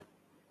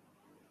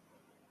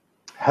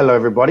Hello,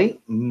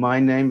 everybody. My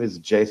name is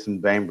Jason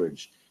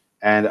Bainbridge,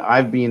 and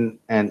I've been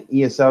an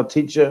ESL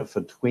teacher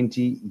for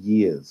 20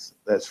 years.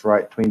 That's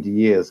right, 20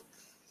 years.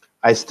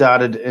 I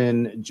started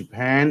in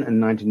Japan in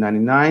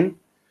 1999,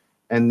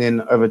 and then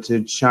over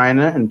to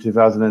China in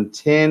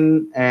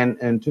 2010, and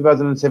in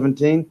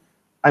 2017,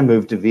 I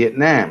moved to Viet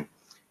Nam,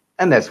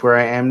 and that's where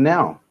I am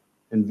now,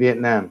 in Viet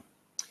Nam,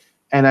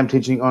 and I'm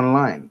teaching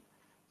online.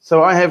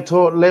 So I have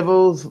taught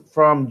levels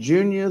from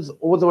juniors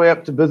all the way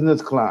up to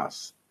business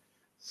class.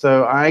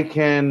 So I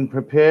can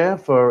prepare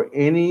for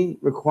any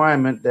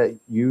requirement that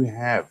you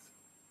have.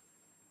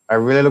 I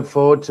really look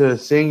forward to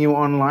seeing you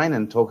online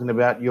and talking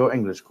about your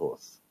English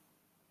course.